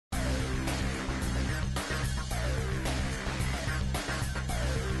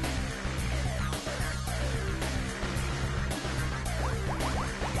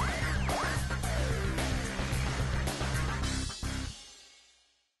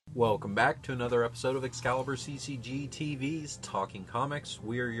Welcome back to another episode of Excalibur CCG TV's Talking Comics.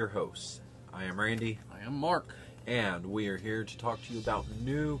 We are your hosts. I am Randy. I am Mark. And we are here to talk to you about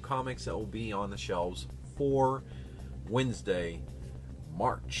new comics that will be on the shelves for Wednesday,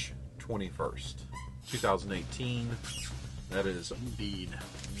 March 21st, 2018. That is indeed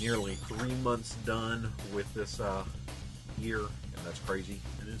nearly 3 months done with this year, and that's crazy.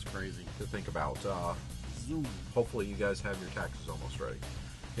 It is crazy to think about. Zoom. Hopefully you guys have your taxes almost ready,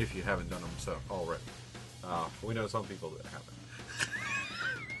 if you haven't done them so already. We know some people that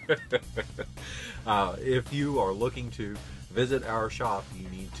haven't. If you are looking to visit our shop, you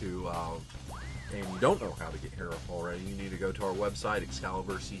need to, and you don't know how to get here already, you need to go to our website,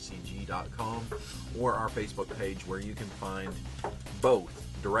 ExcaliburCCG.com, or our Facebook page, where you can find both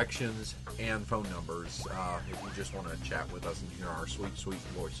directions and phone numbers if you just want to chat with us and hear our sweet, sweet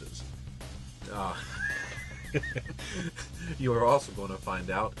voices. You are also going to find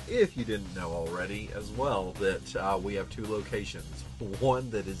out, if you didn't know already as well, that we have two locations. One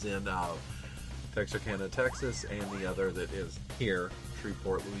that is in Texarkana, Texas, and the other that is here,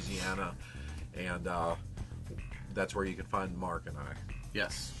 Shreveport, Louisiana. And that's where you can find Mark and I.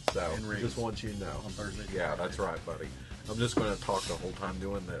 Yes. So, just want you to know. On Thursday. Yeah, that's right, buddy. I'm just going to talk the whole time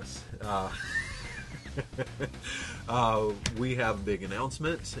doing this. We have a big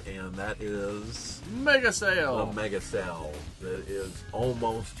announcement, and that is Mega Sale. A mega sale that is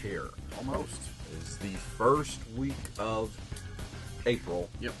almost here. Almost. It's the first week of April.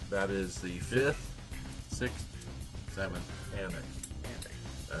 Yep. That is the 5th, 6th, 7th, and 8th.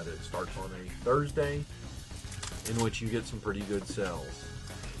 That it starts on a Thursday, in which you get some pretty good sales.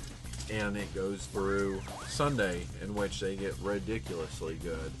 And it goes through Sunday, in which they get ridiculously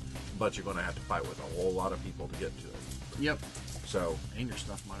good. But you're going to have to fight with a whole lot of people to get to it. Yep. So, and your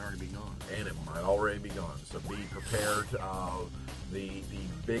stuff might already be gone. And it might already be gone. So be prepared. The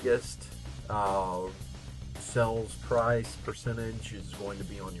biggest sales price percentage is going to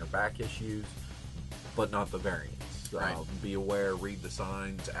be on your back issues, but not the variants. Right. Be aware, read the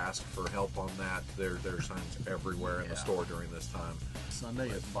signs, ask for help on that. There are signs everywhere in the store during this time. Sunday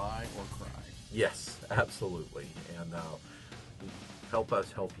is buy or cry. Yes, absolutely. And help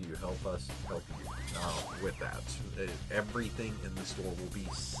us help you. Help us help you with that. Everything in the store will be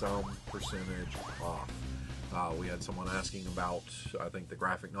some percentage off. We had someone asking about, I think, the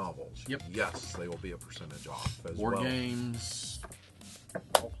graphic novels. Yep. Yes, they will be a percentage off as Board well. games,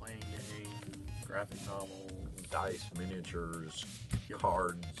 role-playing games, graphic novels, dice, miniatures,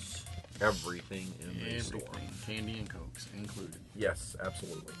 cards, everything in the store. Candy and Cokes included. Yes,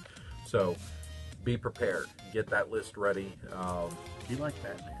 absolutely. So, be prepared. Get that list ready. Be like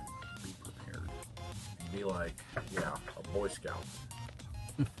Batman. Be prepared. Be like, a Boy Scout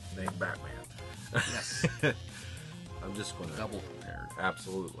named Batman. Yes. I'm just going to... Double prepared.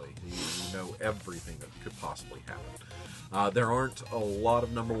 Absolutely. You know everything that could possibly happen. There aren't a lot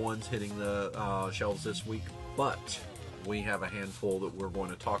of number ones hitting the shelves this week, but we have a handful that we're going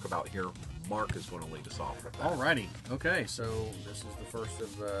to talk about here. Mark is going to lead us off with that. Alrighty. Okay, so this is the first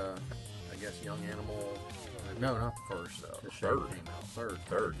of the, I guess, Young Animal. No, not the first. The third came out.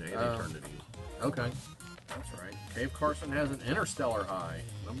 Third. Andy turned it in. Okay, that's right. Cave Carson has an Interstellar High,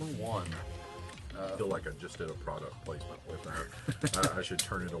 number 1. I feel like I just did a product placement with that. I should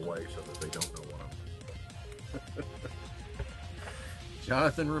turn it away so that they don't know what I'm...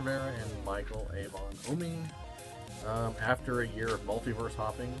 Jonathan Rivera and Michael Avon Oeming. After a year of multiverse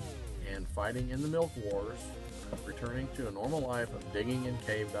hopping and fighting in the Milk Wars, returning to a normal life of digging and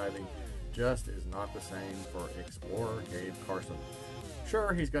cave diving just is not the same for explorer Cave Carson.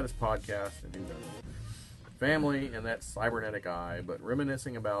 Sure, he's got his podcast, and who doesn't? Family and that cybernetic eye, but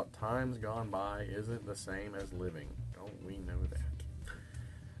reminiscing about times gone by isn't the same as living. Don't we know that?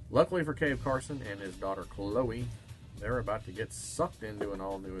 Luckily for Cave Carson and his daughter Chloe, they're about to get sucked into an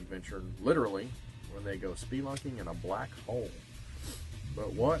all-new adventure, literally, when they go spelunking in a black hole.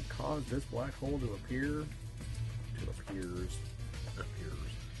 But what caused this black hole to appear? Appears.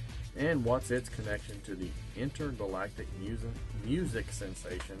 And what's its connection to the intergalactic music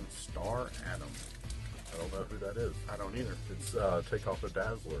sensation Star Atom? I don't know who that is. I don't either. It's Takeoff the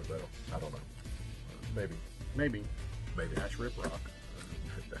Dazzler, though. I don't know. Maybe. Dash Rip Rock.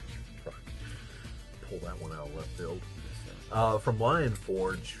 Pull that one out of left field. From Lion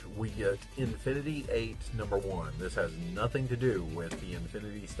Forge, we get Infinity 8 number 1. This has nothing to do with the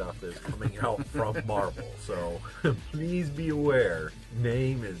Infinity stuff that's coming out from Marvel. So please be aware.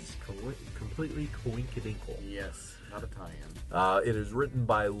 Name is completely coinkadinkle. Yes, not a tie-in. It is written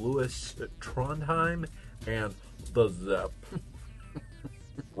by Louis Trondheim and the Zep.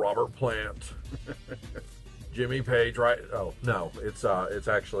 Robert Plant. Jimmy Page, right? Oh no, it's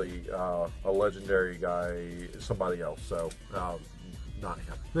actually a legendary guy, somebody else. So not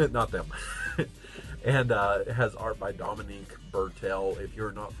him, not them. And it has art by Dominique Bertel. If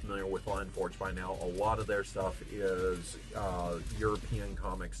you're not familiar with Lion Forge by now, a lot of their stuff is European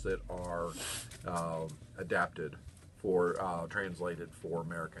comics that are adapted for translated for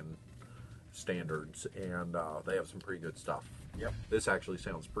American standards, and they have some pretty good stuff. Yep. This actually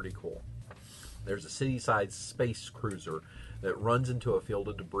sounds pretty cool. There's a city-sized space cruiser that runs into a field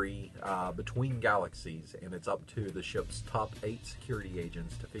of debris between galaxies, and it's up to the ship's top 8 security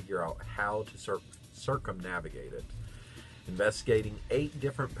agents to figure out how to circumnavigate it. Investigating 8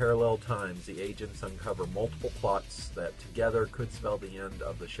 different parallel times, the agents uncover multiple plots that together could spell the end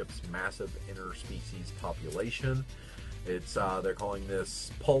of the ship's massive interspecies population. It's they're calling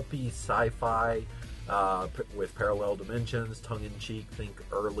this pulpy sci-fi with parallel dimensions, tongue-in-cheek, think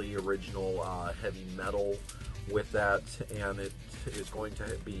early original heavy metal with that, and it is going to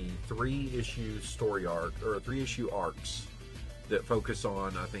be 3-issue story arc or 3-issue arcs that focus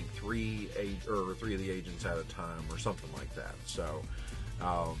on, I think, 3 of the agents at a time or something like that. So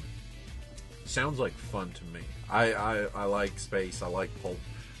sounds like fun to me. I like space, I like pulp,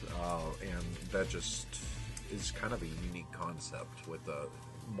 and that just is kind of a unique concept with the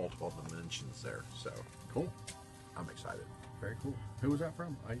multiple dimensions there. So Cool. I'm excited. Very cool. Who was that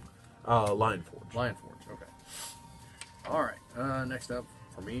from? Lion Forge. Lion Forge. Okay. All right. Next up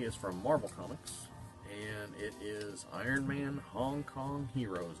for me is from Marvel Comics, and it is Iron Man Hong Kong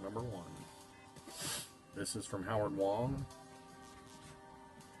Heroes #1. This is from Howard Wong.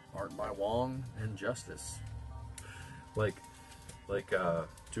 Art by Wong and Justice. Like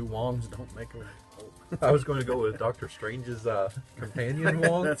Two Wongs don't make a... I was going to go with Doctor Strange's companion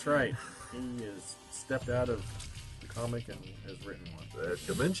Wong. That's right. He has stepped out of the comic and has written one.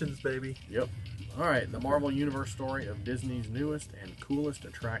 Dimensions, baby. Yep. All right. The Marvel Universe story of Disney's newest and coolest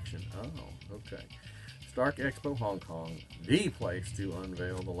attraction. Oh, okay. Stark Expo Hong Kong, the place to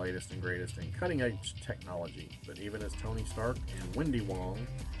unveil the latest and greatest in cutting-edge technology. But even as Tony Stark and Wendy Wong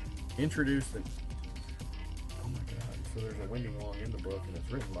introduce the... Oh my God. So there's a Wendy Wong in the book, and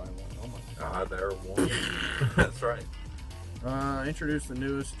it's written by one. Oh my God. There Wong. That's right. Introduce the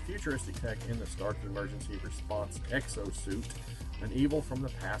newest futuristic tech in the Stark Emergency Response Exosuit. An evil from the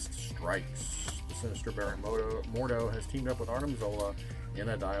past strikes. The sinister Baron Mordo has teamed up with Arnim Zola in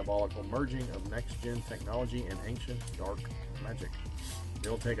a diabolical merging of next-gen technology and ancient dark magic.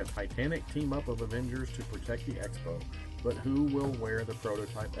 It'll take a titanic team-up of Avengers to protect the Expo, but who will wear the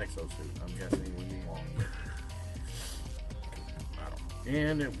prototype exosuit? I'm guessing Wendy Wong.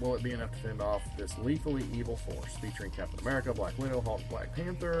 And will it be enough to fend off this lethally evil force, featuring Captain America, Black Widow, Hulk, Black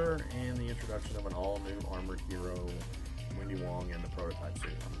Panther, and the introduction of an all-new armored hero, Wendy Wong, and the prototype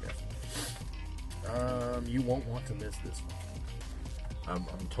suit, I'm guessing. You won't want to miss this one.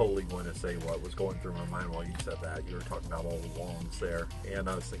 I'm totally going to say what was going through my mind while you said that. You were talking about all the Wongs there, and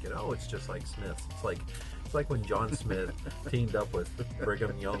I was thinking, oh, it's just like Smiths. It's like when John Smith teamed up with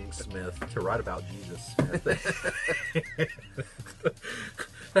Brigham Young Smith to write about Jesus Smith.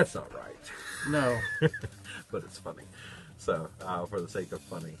 That's not right. No. But it's funny. So, for the sake of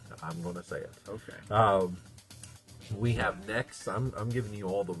funny, I'm going to say it. Okay. We have next, I'm giving you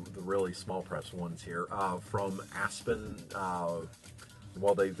all the really small press ones here, from Aspen.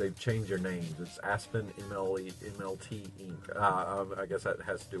 Well, they've changed their names. It's Aspen MLT Inc. I guess that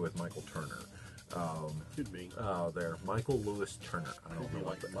has to do with Michael Turner. Could be. There, Michael Lewis Turner. I don't know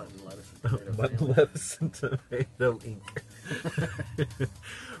like what mutton, lettuce, Mutton, lettuce, and tomato ink.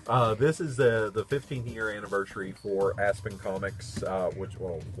 This is the 15th year anniversary for Aspen Comics,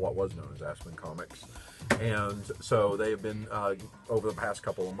 what was known as Aspen Comics. And so they have been, over the past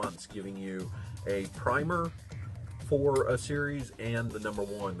couple of months, giving you a primer for a series and the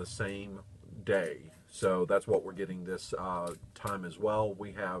 #1 the same day. So that's what we're getting this time as well.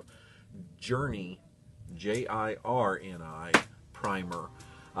 We have Journey, Jirni primer,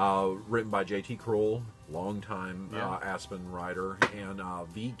 written by J.T. Kroll, longtime Aspen writer, and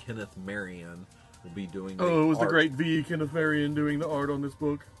V. Kenneth Marion will be doing the it was art. the great V. Kenneth Marion doing the art on this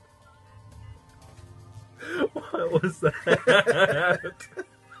book. What was that?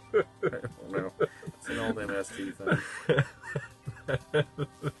 I don't know. It's an old MST thing.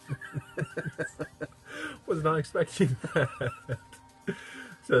 Was not expecting that.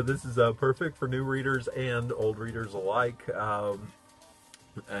 So this is perfect for new readers and old readers alike.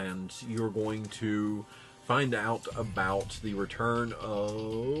 And you're going to find out about the return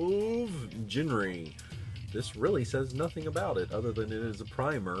of Jinri. This really says nothing about it other than it is a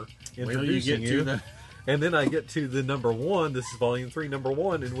primer introducing you. And then I get to the #1. This is volume 3,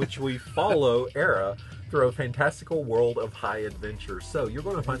 #1, in which we follow Era through a fantastical world of high adventure. So you're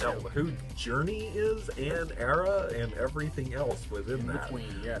going to find out who Journey is and Era and everything else within In that.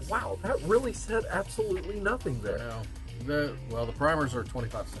 between, yes. Wow, that really said absolutely nothing there. Now, the primers are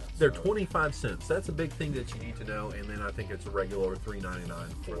 25 cents. They're so 25 cents. That's a big thing that you need to know. And then I think it's a regular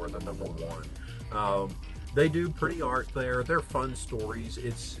 $3.99 for the number one. They do pretty art there. They're fun stories.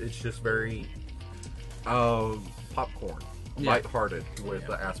 It's just very popcorn, lighthearted with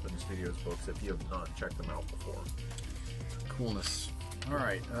the Aspen Studios books. If you have not checked them out before, coolness. All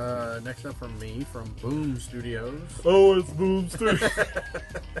right. Next up from me, from Boom Studios. oh, it's Boom Studios.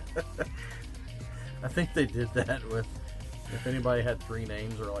 I think they did that with. If anybody had 3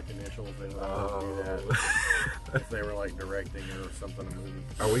 names or like initials, they would do that. If they were like directing or something.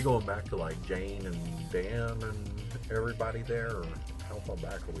 Are we going back to like Jane and Dan and everybody there, or how far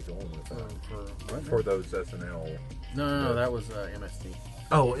back are we going with that? For those SNL? No, that was MST.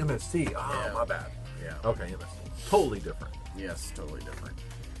 Oh, MST. Oh, Yeah. my bad. Yeah. Okay, MST. Totally different. Yes, totally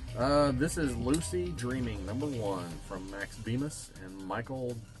different. This is Lucy Dreaming, number 1, from Max Bemis and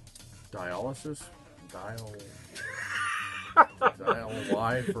Michael Dialysis. Dial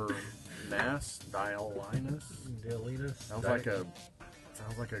Y for Nas. Dialinus. Sounds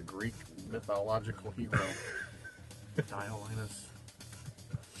like a Greek mythological hero. Dialinus.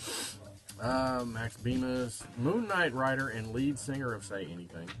 Max Bemis, Moon Knight writer and lead singer of Say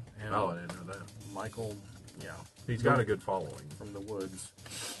Anything. And I didn't know that. Michael, He's got a good following. From the Woods.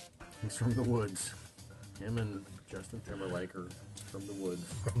 He's from the Woods. Him and Justin Timberlake are from the Woods.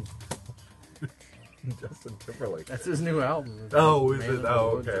 Justin Timberlake. That's his new album. Oh, is Man it? in the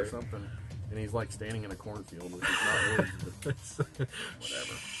Oh, Woods okay. Or something. And he's like standing in a cornfield, which is not woods, but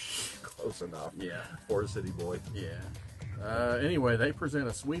whatever. Close enough. Yeah. For a city boy. Yeah. Anyway, they present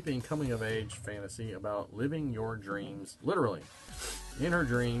a sweeping coming-of-age fantasy about living your dreams, literally. In her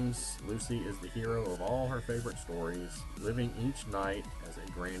dreams, Lucy is the hero of all her favorite stories, living each night as a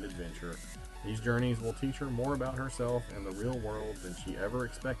grand adventure. These journeys will teach her more about herself and the real world than she ever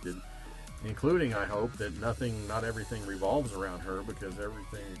expected, including, I hope, that not everything revolves around her, because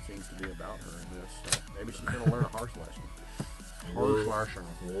everything seems to be about her in this. So maybe she's going to learn a harsh lesson.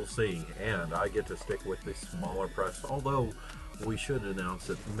 We'll see. And I get to stick with the smaller press, although we should announce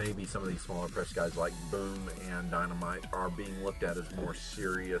that maybe some of these smaller press guys like Boom and Dynamite are being looked at as more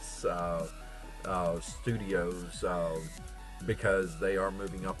serious studios because they are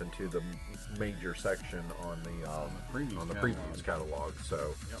moving up into the major section on the previews catalog.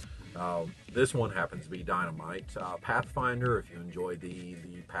 So this one happens to be Dynamite. Pathfinder, if you enjoy the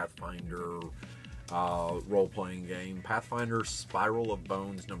Pathfinder role-playing game. Pathfinder Spiral of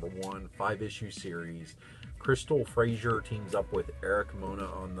Bones #1, 5-issue series. Crystal Frazier teams up with Eric Mona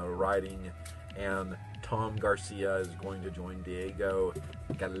on the writing, and Tom Garcia is going to join Diego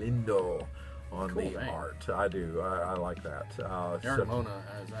Galindo on the art. I do. I like that. Eric Mona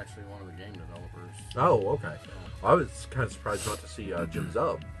is actually one of the game developers. Oh, okay. I was kind of surprised not to see Jim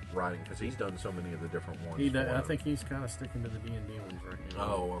Zub writing, because he's done so many of the different ones. I think he's kind of sticking to the D&D ones right now.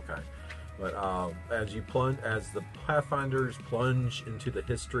 Oh, okay. But as the Pathfinders plunge into the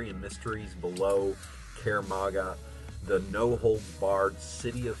history and mysteries below Kaer Maga, the no-holds-barred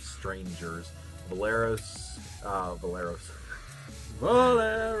city of strangers, Valeros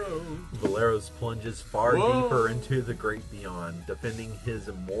plunges far deeper into the great beyond, defending his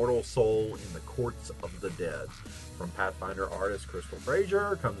immortal soul in the courts of the dead. From Pathfinder artist Crystal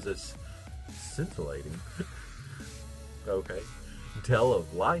Frazier comes this scintillating tale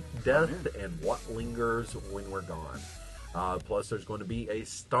of life, death, and what lingers when we're gone. Plus, there's going to be a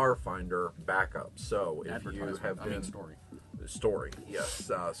Starfinder backup. So if you have been story, yes.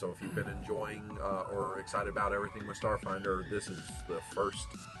 So if you've been enjoying or excited about everything with Starfinder, this is the first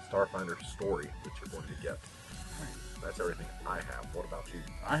Starfinder story that you're going to get. That's everything I have. What about you?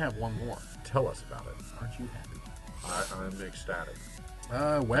 I have one more. Tell us about it. Aren't you happy? I'm ecstatic.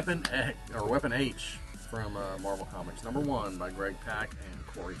 Weapon H from Marvel Comics #1 by Greg Pak and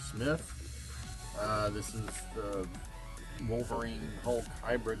Corey Smith. This is the Wolverine Hulk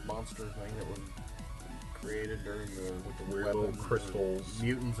hybrid monster thing that was created during the weird little crystals,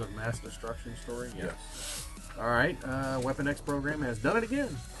 Mutants of Mass Destruction story. Yes. All right. Weapon X program has done it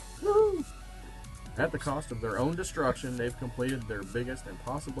again. Woohoo! At the cost of their own destruction, they've completed their biggest and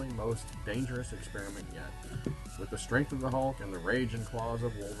possibly most dangerous experiment yet. With the strength of the Hulk and the rage and claws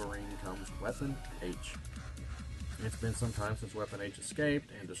of Wolverine comes Weapon H. It's been some time since Weapon H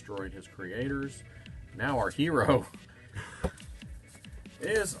escaped and destroyed his creators. Now our hero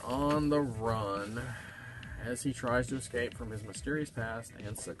is on the run as he tries to escape from his mysterious past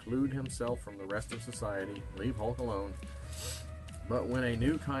and seclude himself from the rest of society. Leave Hulk alone. But when a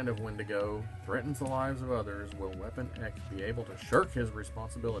new kind of Wendigo threatens the lives of others, will Weapon X be able to shirk his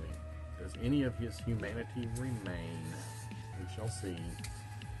responsibility? Does any of his humanity remain? We shall see.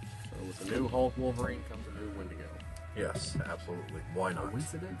 So with the new Hulk Wolverine comes a new Wendigo. Yes, absolutely. Why not?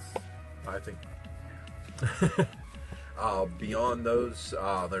 Coincidence? I think. Beyond those,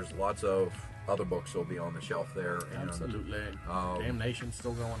 there's lots of other books that'll be on the shelf there. And, Absolutely. Damnation's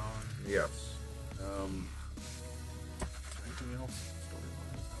still going on. yes. Anything else?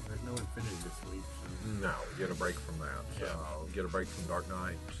 Story-wise? There's no Infinity this week. So. No, get a break from that. Yeah. Get a break from Dark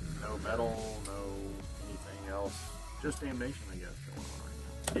Knight. No Metal, no anything else. Just Damnation, I guess, going on right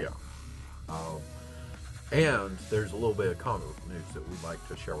now. Yeah. And there's a little bit of comic book news that we'd like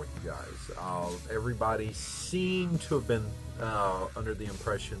to share with you guys. Everybody seemed to have been under the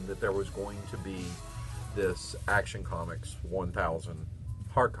impression that there was going to be this Action Comics 1000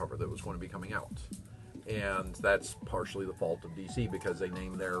 hardcover that was going to be coming out. And that's partially the fault of DC because they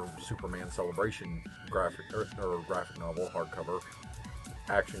named their Superman Celebration graphic novel hardcover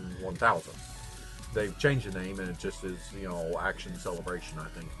Action 1000. They've changed the name and it just is, Action Celebration, I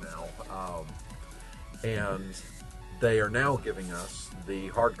think, now. And they are now giving us the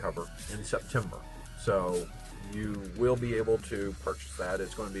hardcover in September. So you will be able to purchase that.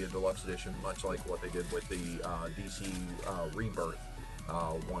 It's going to be a deluxe edition, much like what they did with the DC Rebirth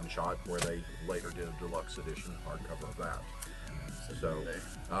one-shot, where they later did a deluxe edition hardcover of that. So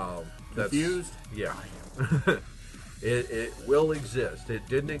that's... Confused? Yeah. It will exist. It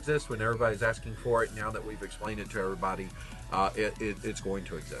didn't exist when everybody's asking for it. Now that we've explained it to everybody, it's going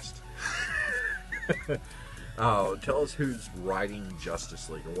to exist. Tell us who's writing Justice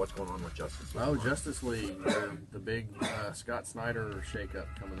League, or what's going on with Justice League. Oh, Justice League, the big Scott Snyder shakeup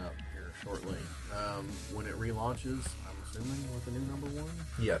coming up here shortly. When it relaunches, I'm assuming with a new number one?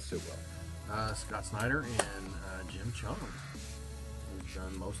 Yes, it will. Scott Snyder and Jim Chung, who's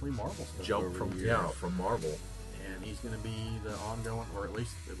done mostly Marvel stuff. Jump over from the years. from Marvel. And he's going to be the ongoing, or at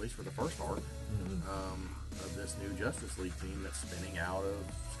least for the first arc, of this new Justice League team that's spinning out of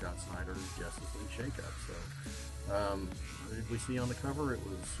Scott Snyder's Justice League shakeup. So, what did we see on the cover? It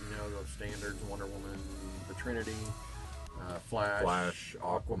was, the standards: Wonder Woman, the Trinity, Flash,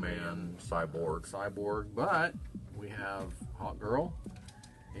 Aquaman, Cyborg. But we have Hawkgirl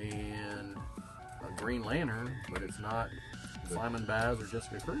and a Green Lantern, but it's not Simon Baz or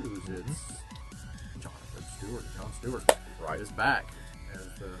Jessica Cruz. It's John Stewart, right, is back as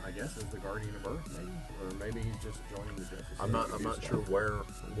the Guardian of Earth, maybe, or maybe he's just joining the Justice League. I'm not sure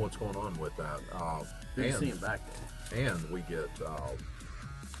what's going on with that. Good to see him back though. And we get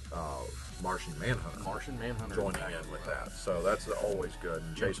Martian Manhunter joining in with that, so that's always good.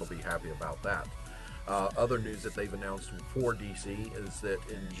 And Chase will be happy about that. Other news that they've announced for DC is that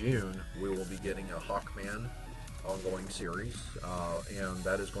in June we will be getting a Hawkman ongoing series, and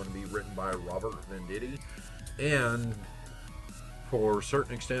that is going to be written by Robert Venditti, and for a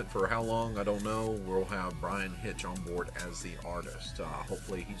certain extent, for how long I don't know, we'll have Brian Hitch on board as the artist.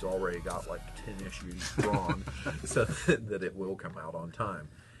 Hopefully he's already got like 10 issues drawn so that it will come out on time.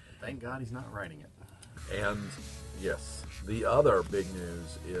 Thank God he's not writing it. And yes, the other big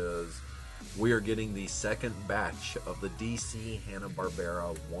news is we are getting the second batch of the DC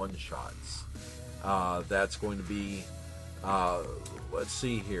Hanna-Barbera one-shots. That's going to be, let's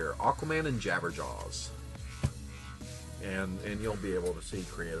see here, Aquaman and Jabberjaws. And you'll be able to see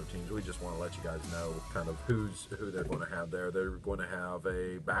creative teams. We just want to let you guys know kind of who they're going to have there. They're going to have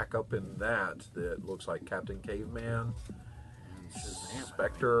a backup in that looks like Captain Caveman, Shazam,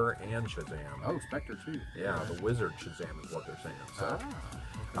 Spectre, and Shazam. Oh, Spectre too. Yeah, the Wizard Shazam is what they're saying. So,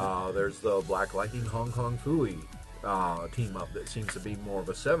 okay. there's the Black Lightning Hong Kong Phooey team up that seems to be more of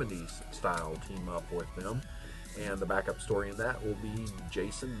a 70s style team up with them. And the backup story in that will be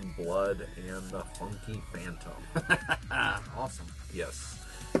Jason Blood and the Funky Phantom. Awesome. Yes.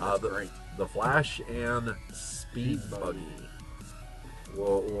 Great. The Flash and Speed Buggy.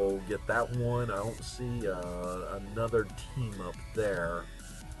 We'll get that one. I don't see another team up there.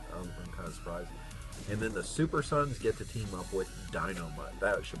 I'm kind of surprised. And then the Super Sons get to team up with Dynamite.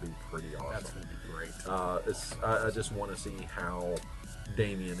 That should be pretty awesome. That's going to be great. I just want to see how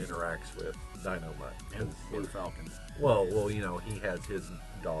Damian interacts with Dynamite. And Blue Falcon. Well, he has his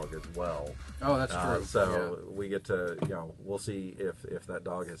dog as well. Oh, that's true. So we get to, we'll see if that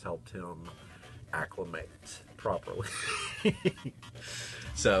dog has helped him acclimate properly.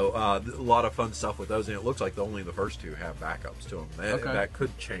 So a lot of fun stuff with those, and it looks like only the first two have backups to them. That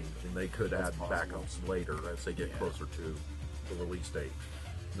could change, and they could add backups later as they get closer to the release date.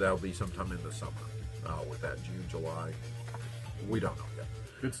 That'll be sometime in the summer with that June, July We don't know yet.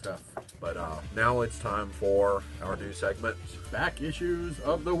 Good stuff. But now it's time for our new segment. Back issues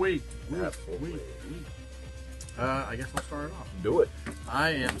of the week. Absolutely. I guess I'll start it off. Do it. I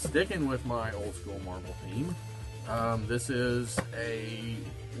am sticking with my old school Marvel theme. This is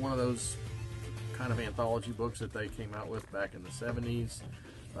one of those kind of anthology books that they came out with back in the 70s.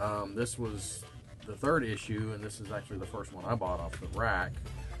 This was the third issue, and this is actually the first one I bought off the rack.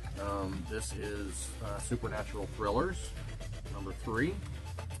 This is Supernatural Thrillers, number 3.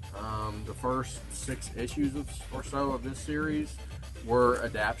 The first 6 issues or so of this series were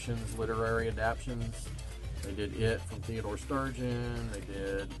adaptions, literary adaptions. They did It from Theodore Sturgeon. They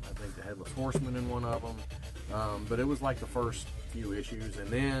did, I think, The Headless Horseman in one of them. But it was like the first few issues, and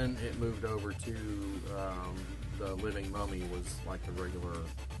then it moved over to The Living Mummy was like the regular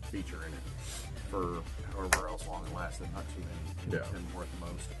feature in it for however else long it lasted, not too many, 10 worth the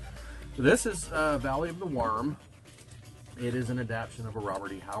most. So this is Valley of the Worm. It is an adaptation of a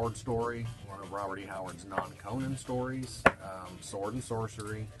Robert E. Howard story, one of Robert E. Howard's non-Conan stories, Sword and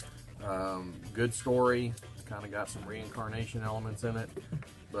Sorcery. Good story, kind of got some reincarnation elements in it,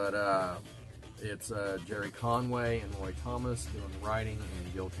 but it's Jerry Conway and Roy Thomas doing the writing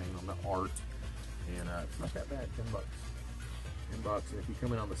and Gil Kane on the art, and it's not that bad, $10. $10, and if you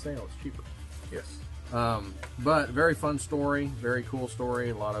come in on the sale, it's cheaper. Yes. But very fun story, very cool story,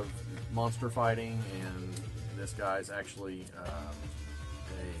 a lot of monster fighting, and this guy's actually a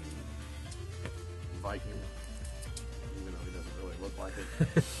Viking, even though he doesn't really look like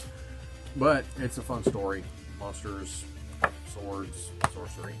it. But it's a fun story. Monsters, swords,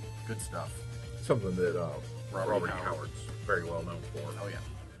 sorcery, good stuff. Something that Robert Howard. Howard's very well known for. Oh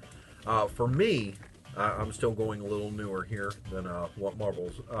yeah. For me, I'm still going a little newer here than what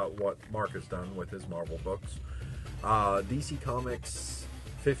Mark has done with his Marvel books. DC Comics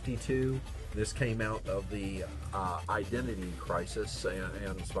 52. This came out of the identity crisis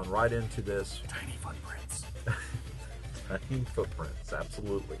and spun right into this. Tiny footprints. Tiny footprints,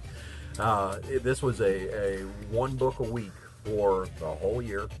 absolutely. This was a one book a week for the whole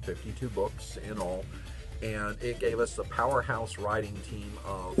year, 52 books in all. And it gave us the powerhouse writing team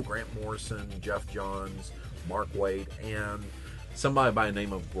of Grant Morrison, Jeff Johns, Mark Waid, and somebody by the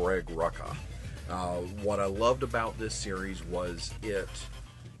name of Greg Rucka. What I loved about this series was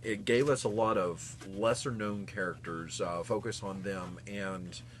it gave us a lot of lesser known characters, focus on them,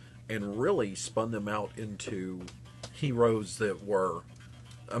 and really spun them out into heroes that were,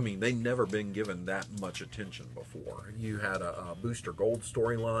 I mean, they'd never been given that much attention before. You had a Booster Gold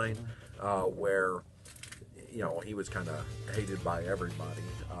storyline where, you know, he was kind of hated by everybody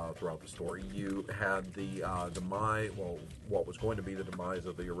throughout the story. You had the demise, well, what was going to be the demise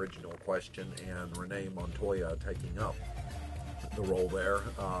of the original Question, and Renee Montoya taking up the role there.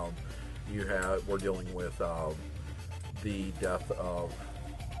 We're dealing with the death of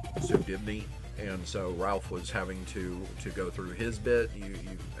Sue Dibney, and so Ralph was having to go through his bit. You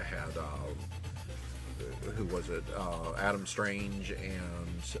had who was it? Adam Strange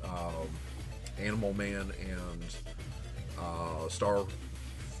and Animal Man and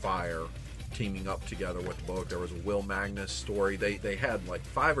Starfire teaming up together with the book. There was a Will Magnus story. They had like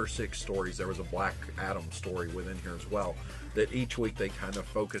 5 or 6 stories. There was a Black Adam story within here as well, that each week they kind of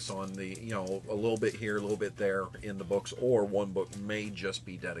focus on the, you know, a little bit here, a little bit there in the books, or one book may just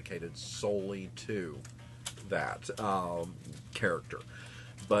be dedicated solely to that character.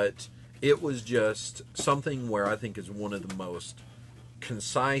 But it was just something where I think is one of the most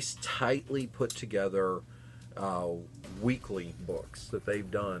concise, tightly put together weekly books that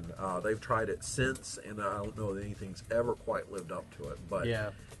they've done. They've tried it since, and I don't know that anything's ever quite lived up to it. But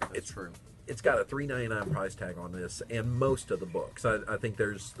yeah, it's true. It's got a $3.99 price tag on this, and most of the books. I think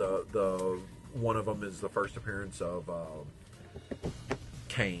there's the one of them is the first appearance of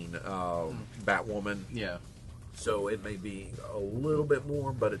Kane, Batwoman. Yeah. So it may be a little bit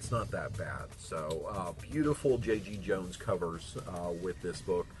more, but it's not that bad. So beautiful J.G. Jones covers with this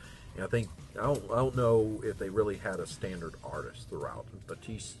book. And I don't know if they really had a standard artist throughout.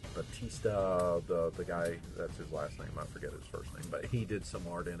 Batista, the guy, that's his last name. I forget his first name, but he did some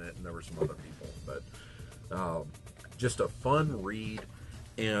art in it, and there were some other people. But just a fun read,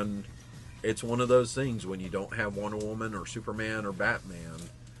 and it's one of those things when you don't have Wonder Woman or Superman or Batman,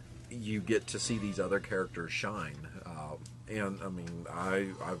 you get to see these other characters shine. And I mean,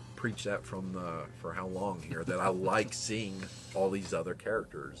 I've preached that for how long here, that I like seeing all these other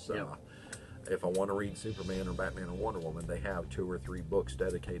characters. Yeah. If I want to read Superman or Batman or Wonder Woman, they have 2 or 3 books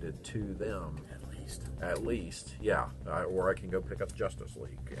dedicated to them. At least, yeah. Or I can go pick up Justice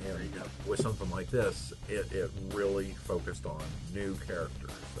League. And with something like this, it really focused on new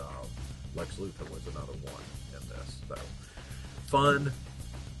characters. Lex Luthor was another one in this. So fun,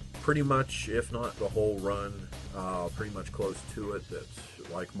 pretty much, if not the whole run, pretty much close to it. That's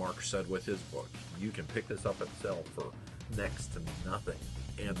like Mark said with his book. You can pick this up and sell for next to nothing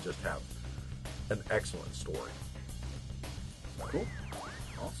and just have an excellent story. Cool.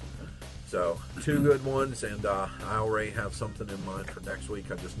 Awesome. So, 2 good ones, and I already have something in mind for next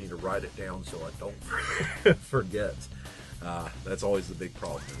week. I just need to write it down so I don't forget. That's always the big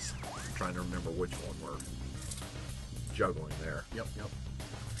problem, is trying to remember which one we're juggling there. Yep.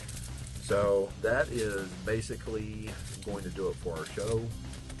 So that is basically going to do it for our show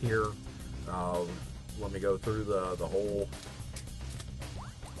here. Let me go through the whole.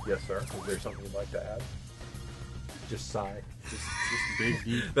 Yes, sir. Is there something you'd like to add? Just sigh. Just big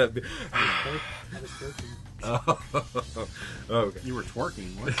deep. That'd be. Oh, okay. You were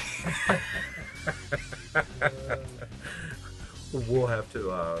twerking. What? We'll have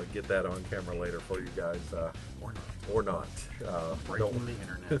to get that on camera later for you guys, or not. Breaking the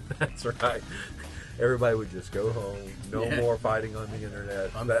internet. That's right. Everybody would just go home. No more fighting on the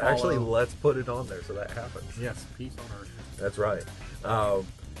internet. Unfollow. Actually, let's put it on there so that happens. Yes, peace on earth. That's right.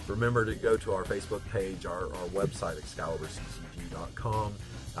 Remember to go to our Facebook page, our website, ExcaliburCCG.com.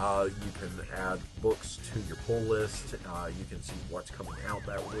 You can add books to your pull list. You can see what's coming out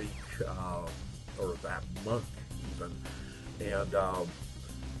that week, or that month even. And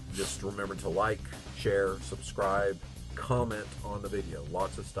just remember to like, share, subscribe, comment on the video.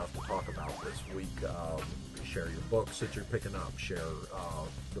 Lots of stuff to talk about this week. Share your books that you're picking up. Share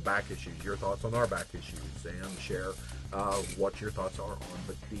the back issues, your thoughts on our back issues, and share what your thoughts are on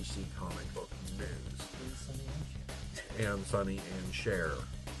the DC comic book news. And Sunny and share.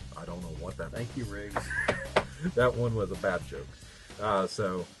 I don't know what that Thank you, Riggs. That one was a bad joke.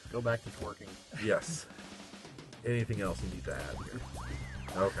 So Go back to twerking. yes. Anything else you need to add here?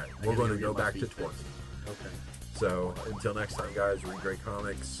 Okay, we're going to go back to twerking. Okay. So until next time, guys, read great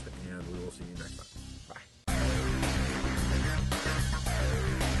comics, and we will see you next time.